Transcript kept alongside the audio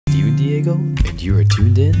Adrian Diego, and you are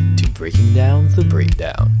tuned in to Breaking Down the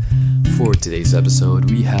Breakdown. For today's episode,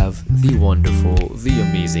 we have the wonderful, the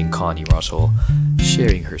amazing Connie Russell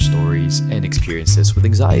sharing her stories and experiences with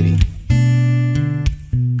anxiety.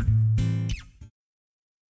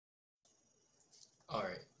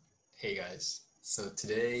 Alright, hey guys. So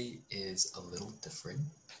today is a little different,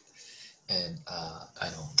 and I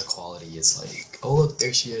know the quality is like, oh look,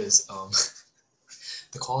 there she is.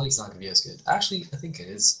 The quality's not gonna be as good. Actually, I think it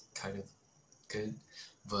is kind of good,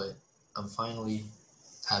 but I'm finally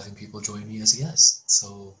having people join me as a guest.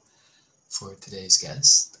 So for today's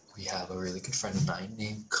guest, we have a really good friend of mine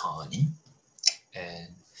named Connie, and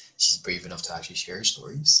she's brave enough to actually share her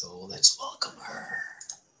story. So let's welcome her.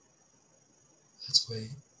 Let's wait.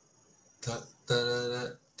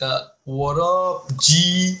 What up,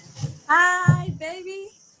 G? Hi, baby.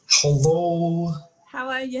 Hello. How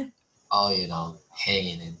are you? Oh,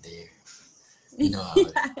 hanging in there. You know how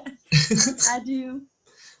it is. I do.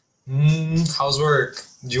 How's work?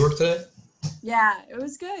 Did you work today? Yeah, it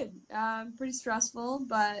was good. Pretty stressful,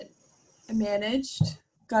 but I managed.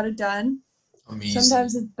 Got it done. Amazing.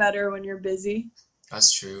 Sometimes it's better when you're busy.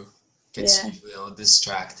 That's true. Gets you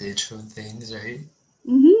distracted from things, right?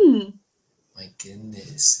 Mm-hmm. My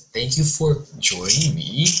goodness. Thank you for joining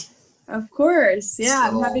me. Of course. Yeah,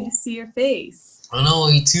 So, I'm happy to see your face. I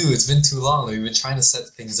know, me too. It's been too long. We've been trying to set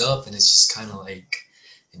things up, and it's just kind of like,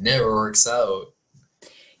 it never works out.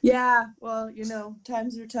 Yeah, well,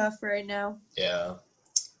 times are tough right now. Yeah.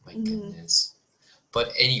 My goodness.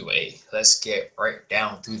 But anyway, let's get right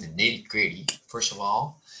down to the nitty gritty. First of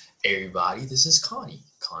all, everybody, this is Connie.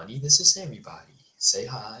 Connie, this is everybody. Say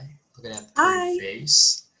hi. Look at that pretty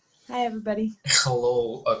face. Hi, everybody.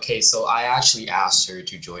 Hello. Okay, so I actually asked her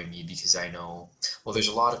to join me because I know, well, there's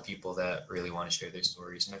a lot of people that really want to share their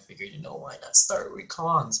stories, and I figured, why not start with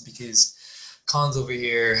Cons? Because Cons over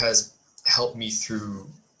here has helped me through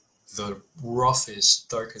the roughest,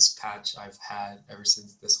 darkest patch I've had ever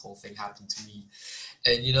since this whole thing happened to me.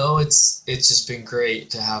 And it's just been great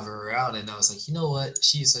to have her around. And I was like, you know what?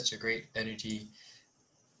 She is such a great energy,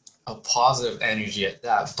 a positive energy at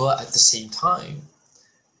that. But at the same time,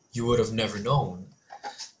 you would have never known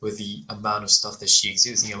with the amount of stuff that she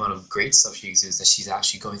exudes, the amount of great stuff she exudes, that she's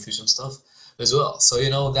actually going through some stuff as well. So,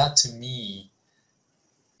 that to me,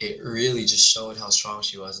 it really just showed how strong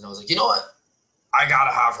she was. And I was like, you know what? I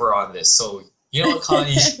gotta have her on this. So, you know what,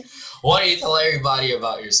 Connie? Why don't you tell everybody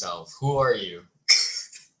about yourself? Who are you?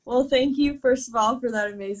 Well, thank you, first of all, for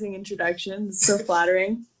that amazing introduction. It's so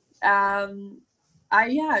flattering. I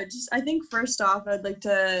think first off, I'd like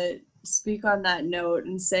to speak on that note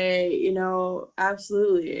and say,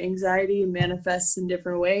 absolutely, anxiety manifests in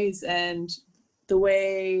different ways, and the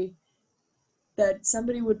way that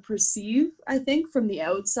somebody would perceive, I think, from the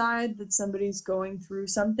outside that somebody's going through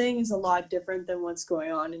something is a lot different than what's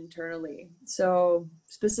going on internally. So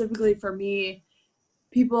specifically for me,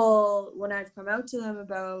 people, when I've come out to them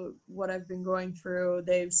about what I've been going through,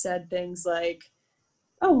 they've said things like,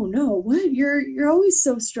 oh no, what? You're always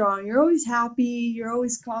so strong. You're always happy. You're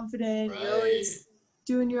always confident. Right. You're always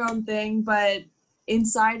doing your own thing. But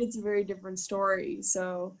inside, it's a very different story.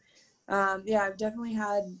 So, I've definitely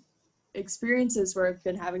had experiences where I've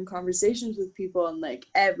been having conversations with people and like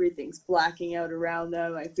everything's blacking out around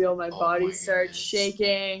them. I feel my body start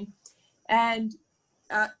shaking, and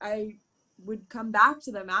I would come back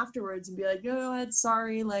to them afterwards and be like, no,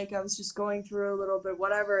 sorry, like I was just going through a little bit,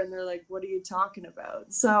 whatever. And they're like, what are you talking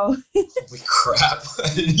about? So holy crap.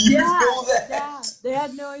 I didn't even know that. Yeah, they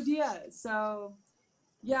had no idea. So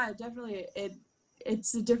yeah, definitely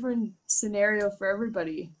it's a different scenario for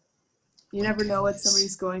everybody. You never know what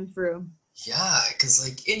somebody's going through. Yeah, because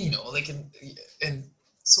and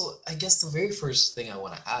so I guess the very first thing I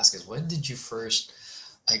want to ask is, when did you first,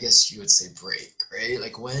 I guess you would say, break, right?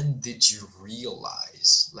 Like, when did you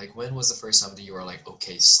realize, like, when was the first time that you were like,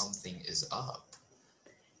 okay, something is up?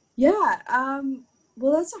 Yeah,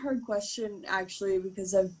 well, that's a hard question, actually,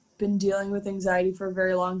 because I've been dealing with anxiety for a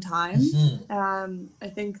very long time. I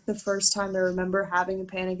think the first time I remember having a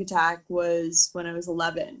panic attack was when I was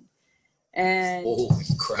 11. And holy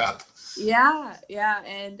crap. Yeah,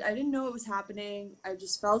 and I didn't know it was happening. I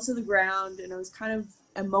just fell to the ground and I was kind of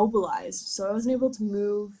immobilized, so I wasn't able to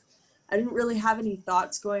move. I didn't really have any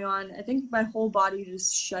thoughts going on. I think my whole body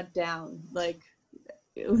just shut down. Like,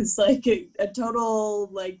 it was like a total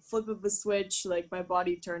like flip of a switch, like my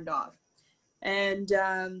body turned off. And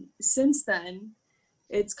since then,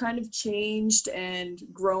 it's kind of changed and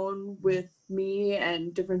grown with me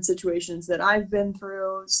and different situations that I've been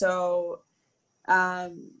through. So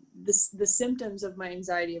the symptoms of my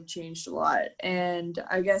anxiety have changed a lot. And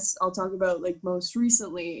I guess I'll talk about like most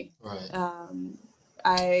recently. Right.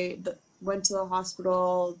 I went to the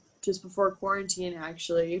hospital just before quarantine,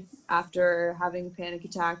 actually, after having a panic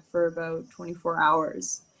attack for about 24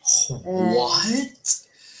 hours. And What?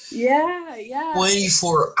 yeah.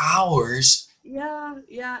 24 hours? Yeah.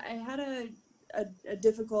 I had a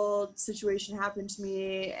difficult situation happen to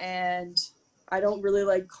me, and I don't really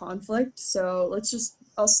like conflict. So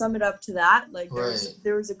I'll sum it up to that. Like Right.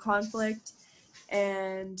 there was a conflict,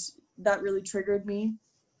 and that really triggered me.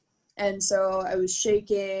 And so I was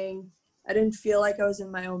shaking. I didn't feel like I was in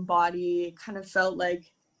my own body. It kind of felt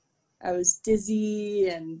like I was dizzy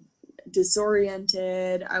and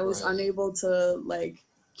disoriented. I was Right. unable to like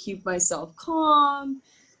keep myself calm.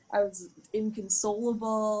 I was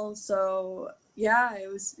inconsolable. So yeah, it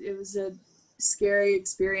was a scary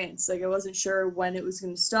experience. Like I wasn't sure when it was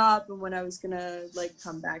going to stop and when I was going to like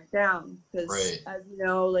come back down, because Right. as you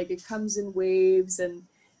know, like it comes in waves, and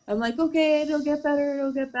I'm like, okay, it'll get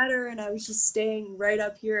better, and I was just staying right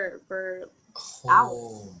up here for hours.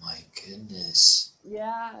 Oh my goodness.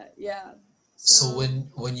 Yeah. So So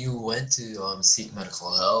when you went to seek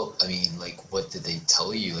medical help, I mean, like, what did they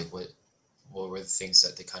tell you? Like, what were the things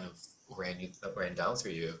that they kind of ran down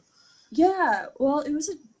through you? yeah, well, it was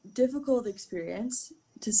a difficult experience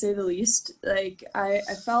to say the least. Like I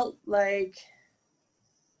felt like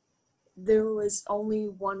there was only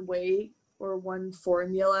one way or one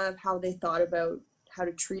formula of how they thought about how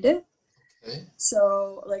to treat it. Okay.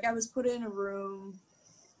 So like I was put in a room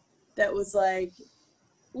that was like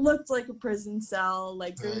looked like a prison cell.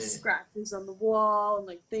 Like there was Right. scratches on the wall and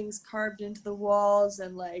like things carved into the walls,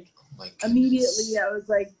 and like Oh my immediately goodness. I was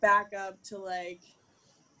like back up to like,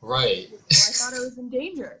 Right. I thought I was in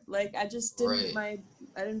danger. Like I just didn't Right.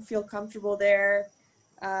 I didn't feel comfortable there.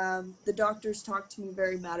 The doctors talked to me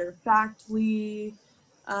very matter of factly.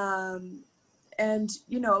 Um, and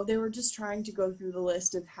they were just trying to go through the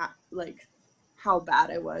list of how bad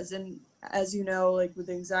I was. And as you know, like with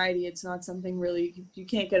anxiety, it's not something really, you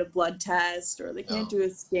can't get a blood test or they can't No. do a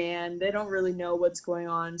scan. They don't really know what's going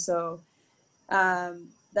on. So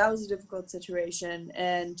that was a difficult situation.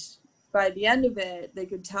 And by the end of it, they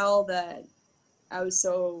could tell that I was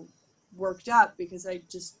so worked up because I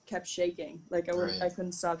just kept shaking. Like Right. I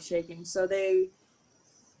couldn't stop shaking. So they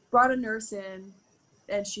brought a nurse in,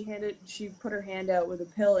 and she put her hand out with a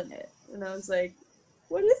pill in it, and I was like,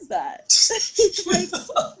 "What is that?" Like,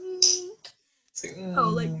 mm, It's like, oh,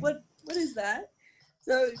 like what is that?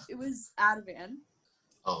 So it was Ativan,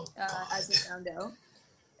 oh God. as I found out,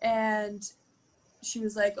 and she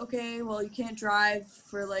was like, okay, well, you can't drive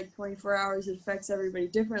for like 24 hours. It affects everybody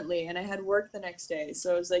differently. And I had work the next day.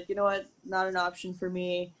 So I was like, you know what? Not an option for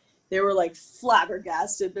me. They were like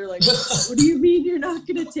flabbergasted. They're like, what do you mean you're not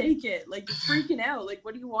going to take it? Like, you're freaking out. Like,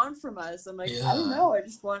 what do you want from us? I'm like, I don't Yeah. know. I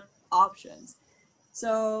just want options.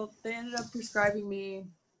 So they ended up prescribing me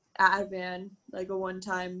Ativan, like a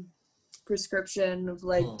one-time prescription of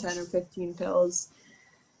like Hmm. 10 or 15 pills.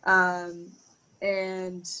 Um,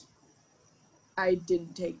 and I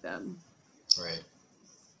didn't take them. Right.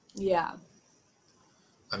 Yeah.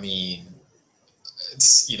 I mean,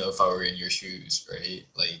 it's, if I were in your shoes, right?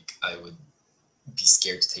 Like, I would be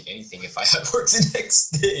scared to take anything if I had work the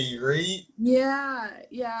next day, right? Yeah.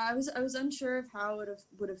 I was unsure of how it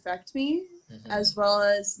would affect me, Mm-hmm. as well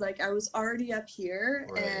as like I was already up here,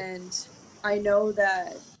 Right. and I know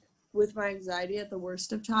that with my anxiety at the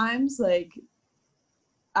worst of times, like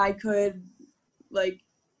I could like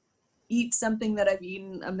eat something that I've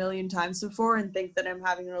eaten a million times before and think that I'm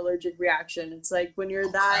having an allergic reaction. It's like when you're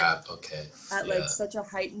Oh that crap. Okay. at like Yeah. such a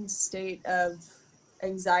heightened state of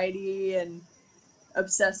anxiety and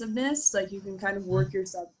obsessiveness, like you can kind of Hmm. work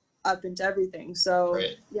yourself up into everything. So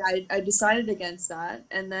Right. yeah, I decided against that.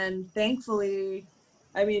 And then thankfully,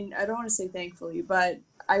 I mean, I don't want to say thankfully, but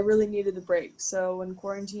I really needed the break. So when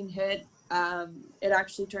quarantine hit, it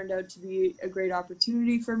actually turned out to be a great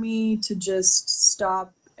opportunity for me to just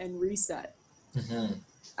stop and reset. Mm-hmm.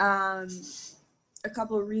 Um, a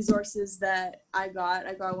couple of resources that I got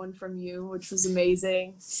one from you, which was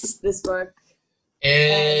amazing. This book.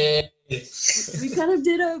 And And we kind of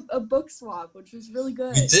did a book swap, which was really we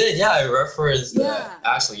good. did, yeah. I referenced that. Yeah.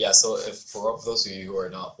 Actually, yeah. So, if for those of you who are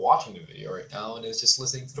not watching the video right now and is just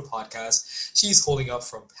listening to the podcast, she's holding up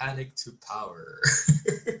From Panic to Power.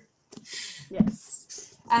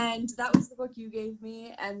 Yes. And that was the book you gave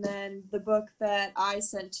me. And then the book that I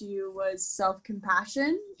sent to you was Self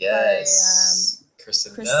Compassion by Yes,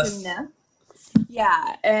 Kristen Kristen Neff. Neff.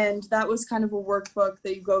 Yeah. And that was kind of a workbook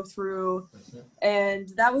that you go through. Mhm. And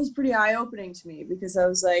that was pretty eye opening to me because I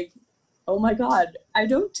was like, oh my God, I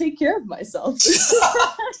don't take care of myself.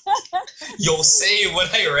 Yo, same. When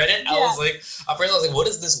I read it, I Yeah, was like, at first I was like, what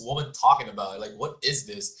is this woman talking about? Like, what is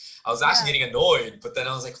this? I was actually yeah. getting annoyed, but then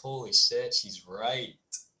I was like, holy shit, she's right.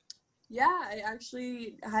 Yeah, I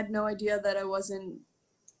actually had no idea that I wasn't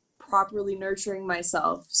properly nurturing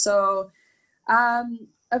myself. So,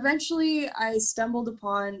 eventually, I stumbled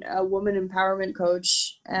upon a woman empowerment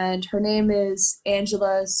coach, and her name is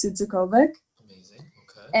Angela Sudzakovic. Amazing.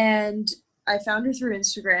 Okay. And I found her through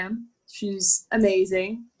Instagram. She's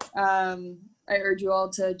amazing. I urge you all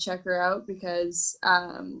to check her out because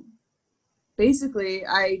basically,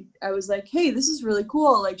 I was like, hey, this is really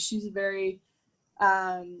cool. Like, she's a very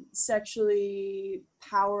sexually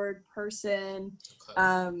powered person, Okay.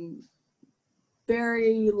 um,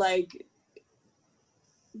 very like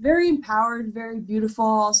very empowered, very beautiful,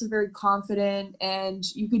 also very confident, and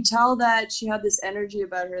you could tell that she had this energy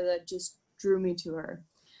about her that just drew me to her.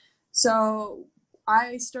 So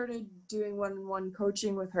I started doing one-on-one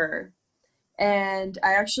coaching with her, and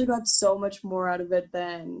I actually got so much more out of it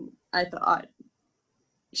than I thought.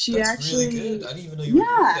 She That's really good. actually, I didn't even know you were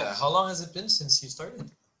doing yeah, that. How long has it been since you started?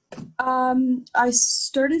 I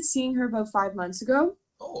started seeing her about 5 months ago.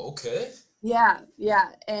 Oh, okay. Yeah,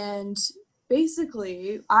 yeah. And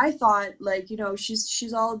basically, I thought like,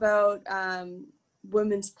 she's all about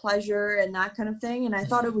women's pleasure and that kind of thing, and I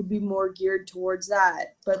thought it Hmm. would be more geared towards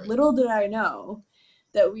that. But Right. little did I know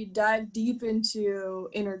that we dive deep into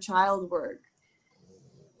inner child work,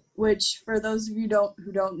 which for those of you don't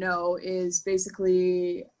who don't know is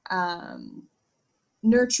basically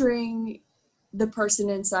nurturing the person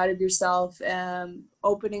inside of yourself,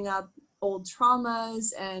 opening up old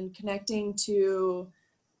traumas and connecting to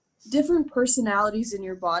different personalities in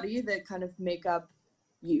your body that kind of make up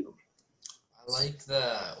you. I like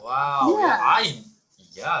that. Wow. Yeah, Yeah,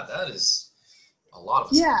 yeah, that is, a lot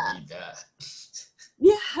of us can yeah, need that.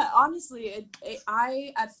 yeah. Honestly,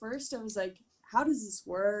 I at first I was like, how does this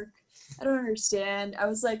work? I don't understand. I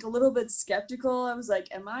was like a little bit skeptical. I was like,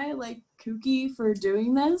 am I like kooky for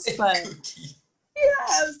doing this? But Cookie. yeah,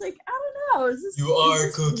 I was like, I don't know. Is You is are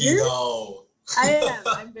this cookie weird? though. I am.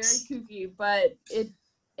 I'm very kooky, but it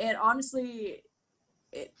honestly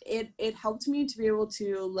it helped me to be able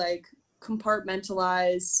to like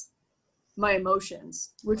compartmentalize my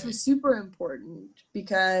emotions, which Right. was super important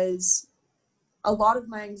because a lot of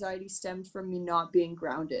my anxiety stemmed from me not being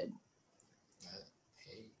grounded.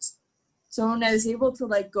 Hey, So when I that's was able to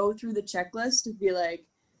like go through the checklist to be like,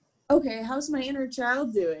 okay, how's my inner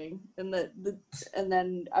child doing? And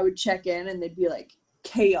then I would check in and they'd be like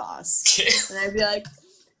chaos. okay. And I'd be like,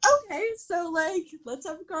 okay, so like let's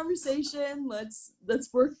have a conversation. Let's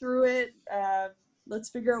work through it. Let's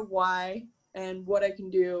figure out why and what I can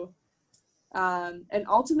do. And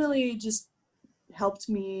ultimately just helped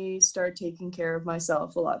me start taking care of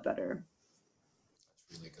myself a lot better.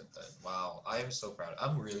 Really good then. Wow, I am so proud.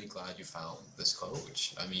 I'm really glad you found this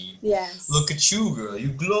coach. I mean, look Yes. at you, girl. You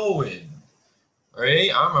glowing.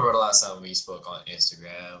 Right? I remember the last time we spoke on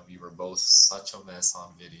Instagram. We were both such a mess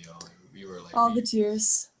on video. We were like All the we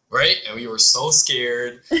tears. right? And we were so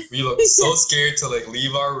scared. We looked so scared to like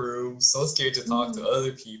leave our room, so scared to talk to Mhm.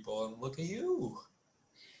 other people, and look at you.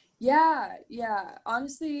 Yeah, yeah.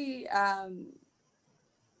 Honestly,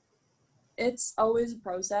 it's always a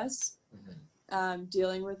process Hmm.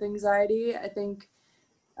 dealing with anxiety. I think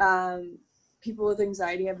um, people with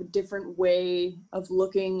anxiety have a different way of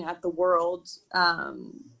looking at the world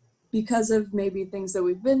because of maybe things that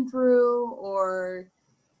we've been through or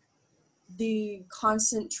the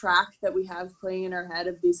constant track that we have playing in our head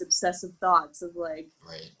of these obsessive thoughts of like,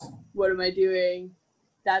 Right. what am I doing?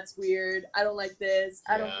 That's weird. I don't like this.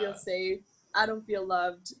 I don't feel Yeah. safe. I don't feel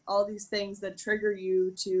loved. All these things that trigger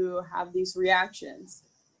you to have these reactions.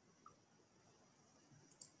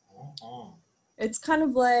 Mhm. It's kind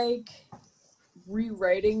of like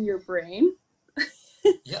rewriting your brain.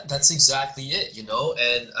 Yeah, that's exactly it,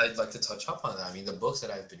 and I'd like to touch up on that. I mean, the books that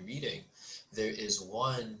I've been reading, there is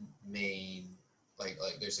one main, like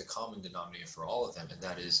there's a common denominator for all of them, and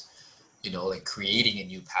that is, like creating a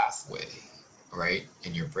new pathway, right,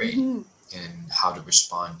 in your brain, Mm-hmm. and how to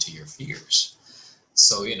respond to your fears.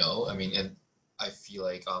 So, I mean, and I feel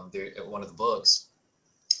like there one of the books,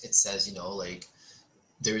 it says, like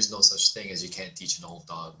there is no such thing as you can't teach an old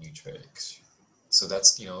dog new tricks. So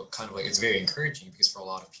that's, kind of like it's very encouraging because for a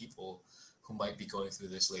lot of people who might be going through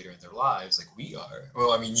this later in their lives, like we are.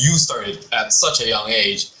 Well, I mean, you started at such a young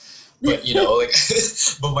age, but like,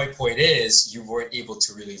 but my point is, you weren't able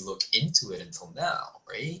to really look into it until now,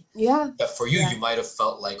 right? Yeah. That for you, Yeah. you might have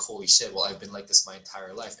felt like, holy shit, well, I've been like this my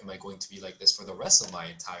entire life. Am I going to be like this for the rest of my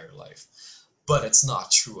entire life? but it's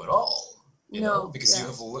not true at all, No, because yeah.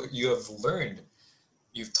 you have learned,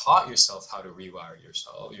 you've taught yourself how to rewire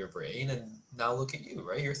your brain, and now look at you,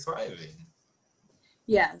 right? You're thriving.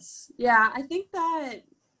 Yes. Yeah, I think that,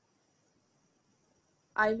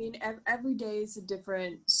 I mean, every day is a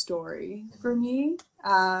different story for Mhm. me.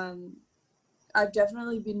 I've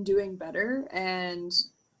definitely been doing better, and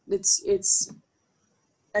it's it's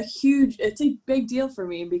a big deal for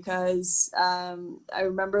me because I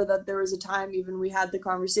remember that there was a time even we had the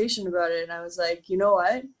conversation about it, and I was like, you know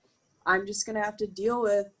what? I'm just gonna have to deal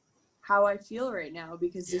with how I feel right now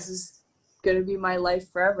because Yeah. this is gonna be my life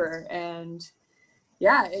forever. And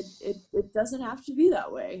yeah, it doesn't have to be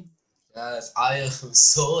that way. Yes, I am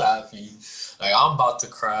so happy. Like I'm about to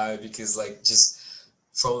cry because like just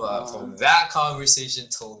Uh, from that conversation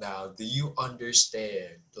till now, do you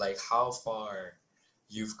understand like how far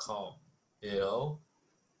you've come? You know?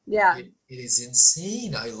 yeah, It is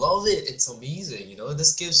insane. I love it. It's amazing.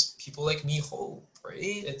 This gives people like me hope,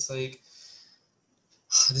 right? It's like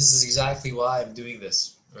this is exactly why I'm doing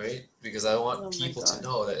this, right? Because I want oh my people to God.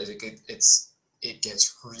 know that it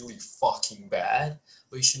gets really fucking bad,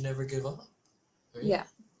 but you should never give up, right? Yeah,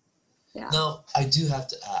 yeah. Now, I do have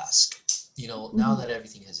to ask, now Mhm. that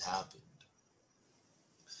everything has happened,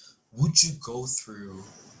 would you go through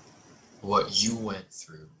what you went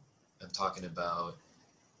through? I'm talking about,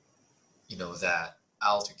 that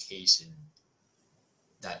altercation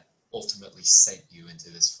that ultimately sent you into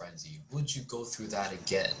this frenzy. Would you go through that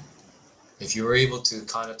again? If you were able to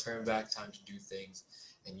kind of turn back time to do things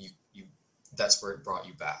and you that's where it brought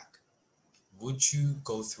you back. Would you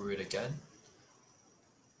go through it again?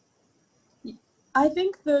 I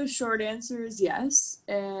think the short answer is yes.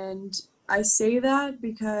 And I say that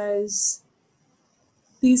because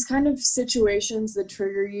these kind of situations that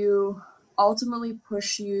trigger you ultimately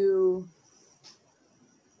push you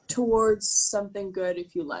towards something good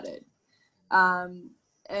if you let it. Um,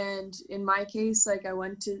 and in my case, like I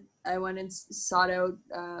went and sought out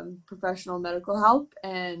professional medical help,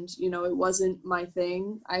 and it wasn't my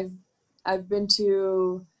thing. I've been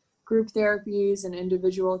to group therapies and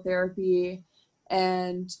individual therapy,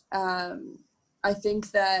 and I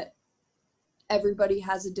think that everybody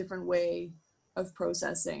has a different way of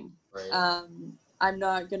processing. Right. I'm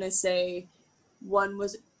not gonna say one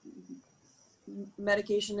was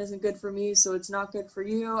medication isn't good for me, so it's not good for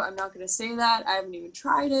you. I'm not going to say that. I haven't even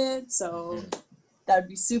tried it, so Hmm. that would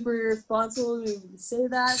be super irresponsible to even say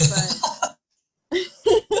that. But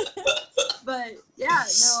but yeah,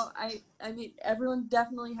 no, I mean everyone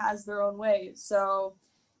definitely has their own way. So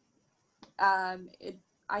it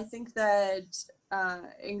I think that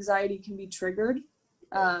anxiety can be triggered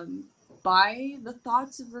Right. um, by the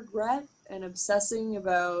thoughts of regret and obsessing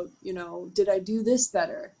about, did I do this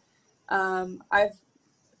better? I've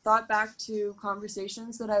thought back to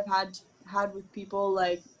conversations that I've had with people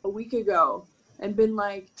like a week ago and been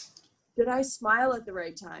like, did I smile at the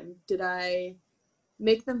right time? Did I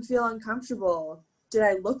make them feel uncomfortable? Did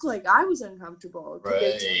I look like I was uncomfortable? Could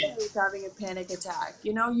they tell Right. I was having a panic attack?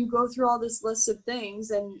 You go through all this list of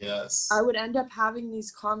things, and I Yes. would end up having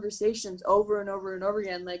these conversations over and over and over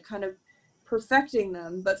again, like kind of perfecting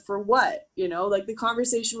them. But for what? Like the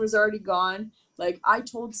conversation was already gone. Like I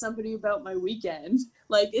told somebody about my weekend.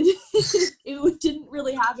 Like it didn't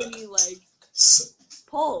really have any like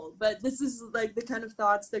pull. But this is like the kind of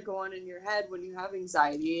thoughts that go on in your head when you have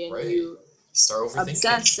anxiety and Right. you You start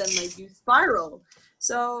obsess and overthinking. like you spiral.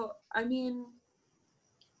 So, I mean,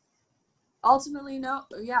 ultimately, no,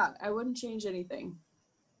 yeah, I wouldn't change anything.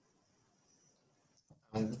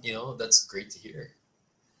 And that's great to hear.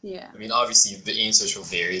 Yeah, I mean, obviously the answers will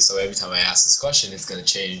vary, so every time I ask this question, it's gonna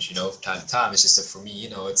change, from time to time. It's just that for me,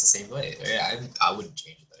 it's the same way. Yeah, I wouldn't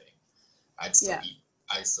change a thing. I'd still yeah, eat.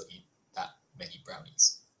 I'd still eat that many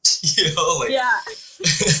brownies. Like yeah.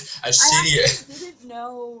 as I actually shitty. didn't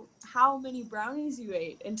know how many brownies you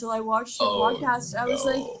ate until I watched your Oh podcast. I was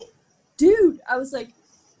like, no. dude, I was like,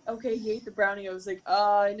 okay, he ate the brownie. I was like,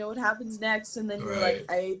 I know what happens next. And then you were like,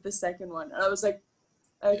 Right. I ate the second one. And I was like,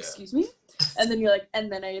 Yeah. excuse me? And then you're like,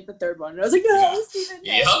 and then I ate the third one. And I was like, Yeah. no, Stephen,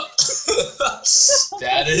 Yep. no.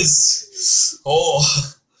 That is. Oh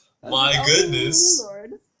I was like, my oh, goodness.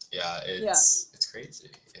 Lord. Yeah, Yeah, it's crazy.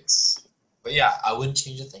 But yeah, I wouldn't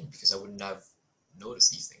change a thing because I wouldn't have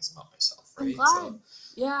noticed these things about myself, I'm right? So glad.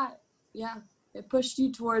 Yeah, yeah. It pushed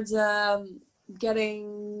you towards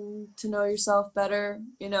getting to know yourself better.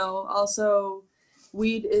 Also,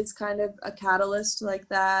 weed is kind of a catalyst like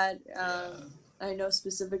that. yeah, I know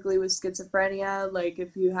specifically with schizophrenia, like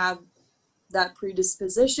if you have that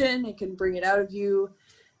predisposition, it can bring it out of you.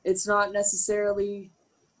 It's not necessarily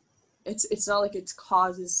it's not like it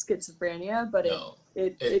causes schizophrenia, but No,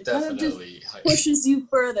 it it kind of just definitely. pushes you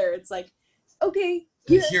further. It's like, okay,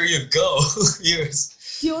 here, Here you go.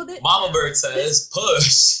 Here's deal with it Mama now. Bird says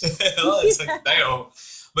push. It's like Yeah. damn.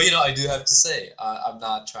 But I do have to say, I'm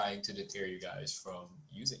not trying to deter you guys from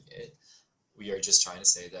using it. We are just trying to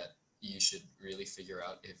say that you should really figure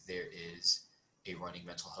out if there is a running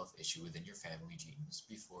mental health issue within your family genes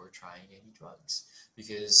before trying any drugs,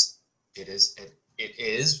 because it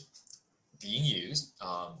is being used.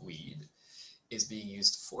 Weed is being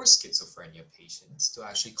used for schizophrenia patients to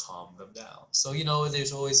actually calm them down. So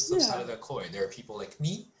there's always a flip side Yeah. of that coin. There are people like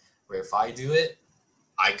me, where if I do it,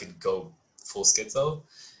 I could go full schizo,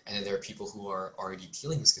 and then there are people who are already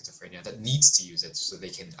dealing with schizophrenia that needs to use it so they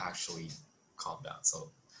can actually calm down.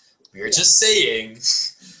 So we are Yeah. just saying,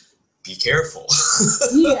 be careful.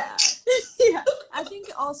 Yeah. Yeah. I think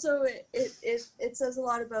also it says a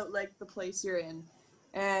lot about like the place you're in.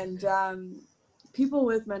 And people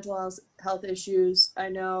with mental health issues, I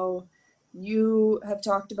know you have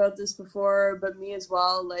talked about this before, but me as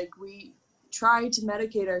well, like we try to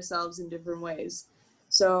medicate ourselves in different ways.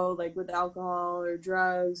 So like with alcohol or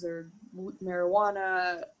drugs or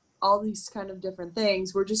marijuana, all these kind of different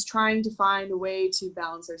things, we're just trying to find a way to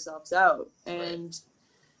balance ourselves out. Right. And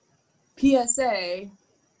PSA,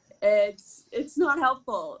 it's not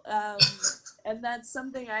helpful, and that's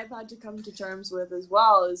something I've had to come to terms with as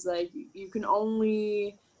well. Is like you can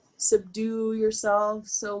only subdue yourself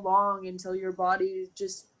so long until your body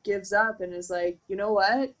just gives up and is like, you know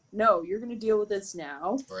what, no, you're going to deal with this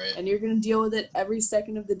now, Right. and you're going to deal with it every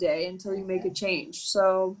second of the day until you make a change.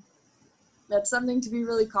 So that's something to be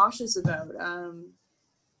really cautious about.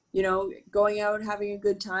 Going out having a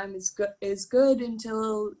good time is good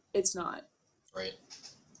until it's not. Right.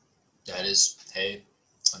 That is, hey,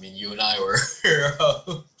 I mean, you and I were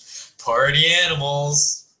party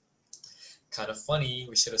animals. Kind of funny.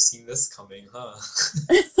 We should have seen this coming, huh?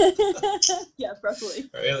 Yeah, probably.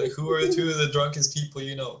 Right? Like, who are two of the drunkest people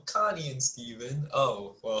you know? Connie and Steven.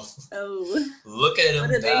 Oh, well, Oh, look at what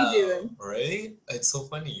him are they now, doing? right? It's so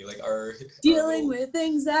funny. Like, our Dealing little with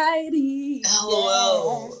anxiety. Yeah.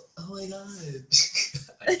 LOL. Oh my god.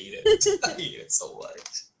 I hate it. I hate it so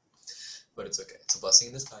much. But it's okay. It's a blessing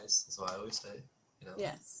in disguise. That's what I always say.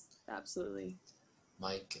 Yes, absolutely.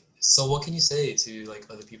 My goodness. So what can you say to like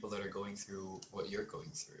other people that are going through what you're going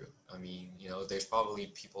through? I mean, there's probably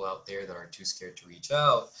people out there that are too scared to reach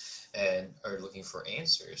out and are looking for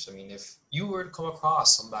answers. I mean, if you were to come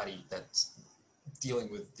across somebody that's dealing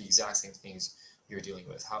with the exact same things you're dealing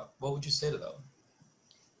with, what would you say to them?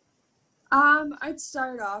 I'd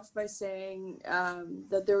start off by saying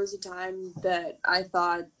that there was a time that I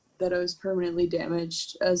thought that I was permanently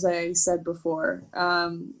damaged, as I said before.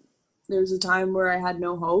 There was a time where I had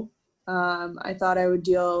no hope. I thought I would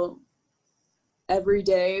deal every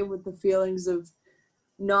day with the feelings of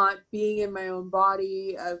not being in my own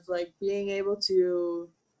body, of like being able to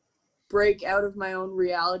break out of my own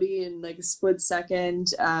reality in like a split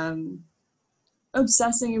second,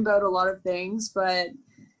 obsessing about a lot of things, but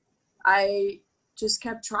I just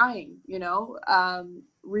kept trying,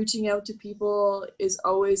 reaching out to people is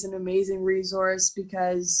always an amazing resource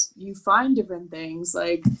because you find different things,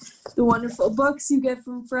 like the wonderful books you get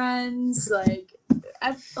from friends. Like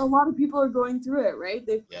a lot of people are going through it, right?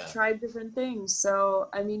 They've Yeah. tried different things. So,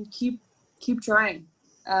 I mean, keep trying.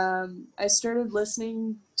 I started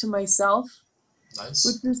listening to myself, Nice.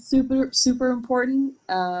 which is super, super important.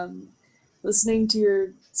 Listening to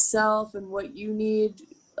yourself and what you need.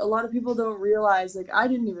 A lot of people don't realize, like, I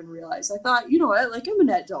didn't even realize. I thought, you know what, like, I'm an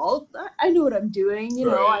adult. I know what I'm doing.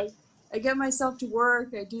 Right. I get myself to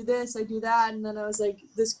work. I do this, I do that. And then I was like,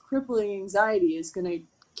 this crippling anxiety is going to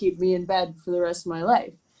keep me in bed for the rest of my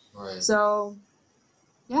life. Right. So,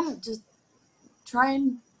 yeah, just try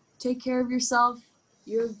and take care of yourself.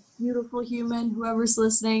 You're a beautiful human, whoever's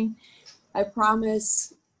listening. I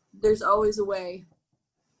promise there's always a way.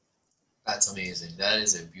 That's amazing. That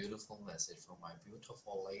is a beautiful message from my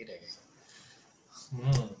beautiful lady.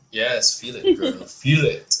 Yes, feel it, girl. Feel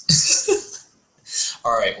it.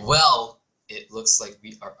 All right. Well, it looks like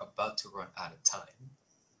we are about to run out of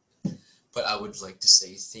time. But I would like to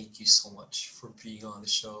say thank you so much for being on the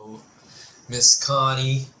show, Miss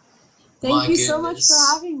Connie. Thank you so much for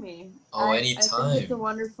having me. Oh, I think it's a anytime.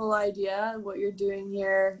 wonderful idea, what you're doing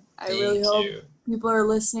here. I really Thank hope you. people are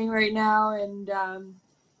listening right now, and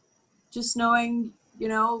just knowing,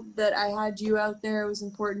 that I had you out there was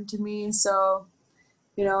important to me. So,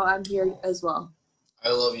 I'm here as well. I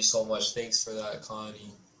love you so much. Thanks for that,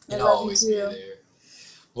 Connie. I And I'll love you always be too. there.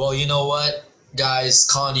 Well, you know what, guys?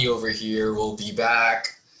 Connie over here will be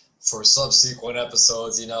back for subsequent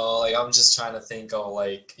episodes, like I'm just trying to think of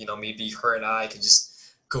like, maybe her and I could just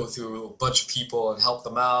go through a bunch of people and help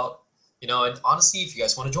them out, and honestly, if you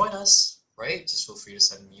guys want to join us, right, just feel free to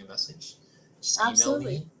send me a message. Just email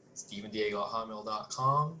Absolutely. me,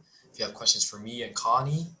 stevendiego@hotmail.com. If you have questions for me and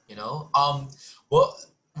Connie, what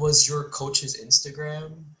was your coach's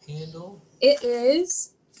Instagram handle? It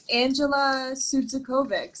is Angela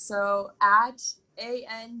Sudzakovic. So at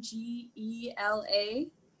ANGELA.SUDZUKOVIC.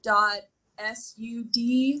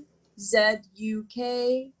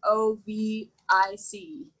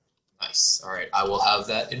 Nice. All right, I will have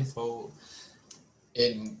that info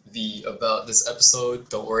in the about this episode.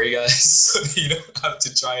 Don't worry, guys. So you don't have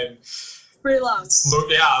to try and Pretty long.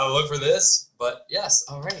 look for this. But yes,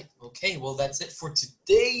 all right, okay. Well, that's it for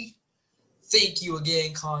today. Thank you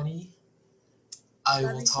again, Connie. I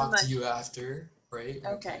Love will you so talk to much. you after. Right?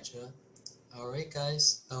 We'll Okay. catch up. All right,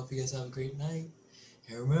 guys. I hope you guys have a great night.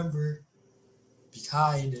 And remember, be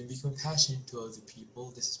kind and be compassionate to other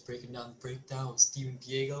people. This is Breaking Down the Breakdown with Steven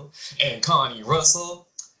Diego and Connie Russell.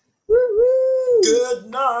 Woo woo! Good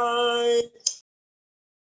night.